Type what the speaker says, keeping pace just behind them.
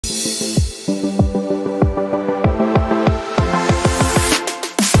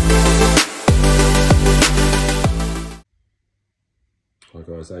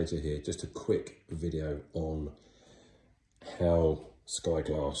guys, AJ here. Just a quick video on how Sky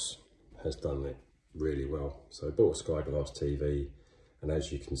Glass has done it really well. So I bought a Sky Glass TV, and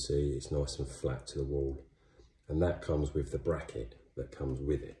as you can see, it's nice and flat to the wall. And that comes with the bracket that comes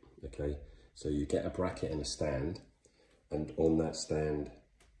with it, okay? So you get a bracket and a stand, and on that stand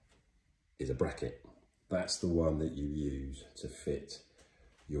is a bracket. That's the one that you use to fit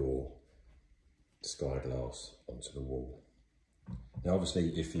your Sky Glass onto the wall. Now obviously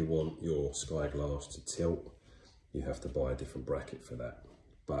if you want your Sky Glass to tilt, you have to buy a different bracket for that,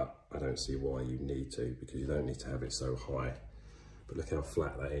 but I don't see why you need to, because you don't need to have it so high. But look how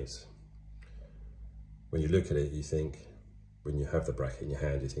flat that is. When you look at it, you think, when you have the bracket in your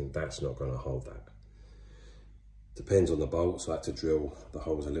hand, you think that's not going to hold that. Depends on the bolts. I had to drill the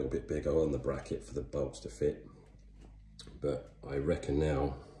holes a little bit bigger on the bracket for the bolts to fit, but I reckon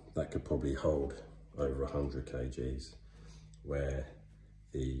now that could probably hold over 100 kgs, where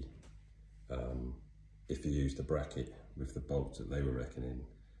the if you use the bracket with the bolts that they were reckoning,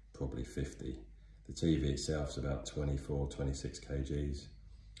 probably 50. The TV itself is about 24, 26 kgs,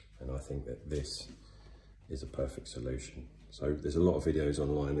 and I think that this is a perfect solution. So there's a lot of videos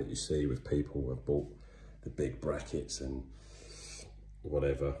online that you see with people who have bought the big brackets and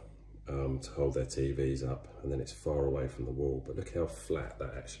whatever to hold their TVs up, and then it's far away from the wall. But look how flat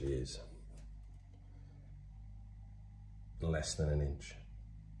that actually is. Less than an inch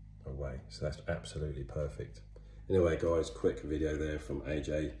away, so that's absolutely perfect. Anyway guys, quick video there from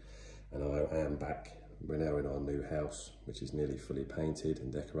AJ, and I am back. We're now in our new house, which is nearly fully painted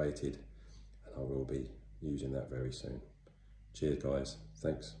and decorated, and I will be using that very soon. Cheers guys,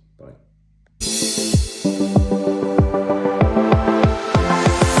 thanks, bye.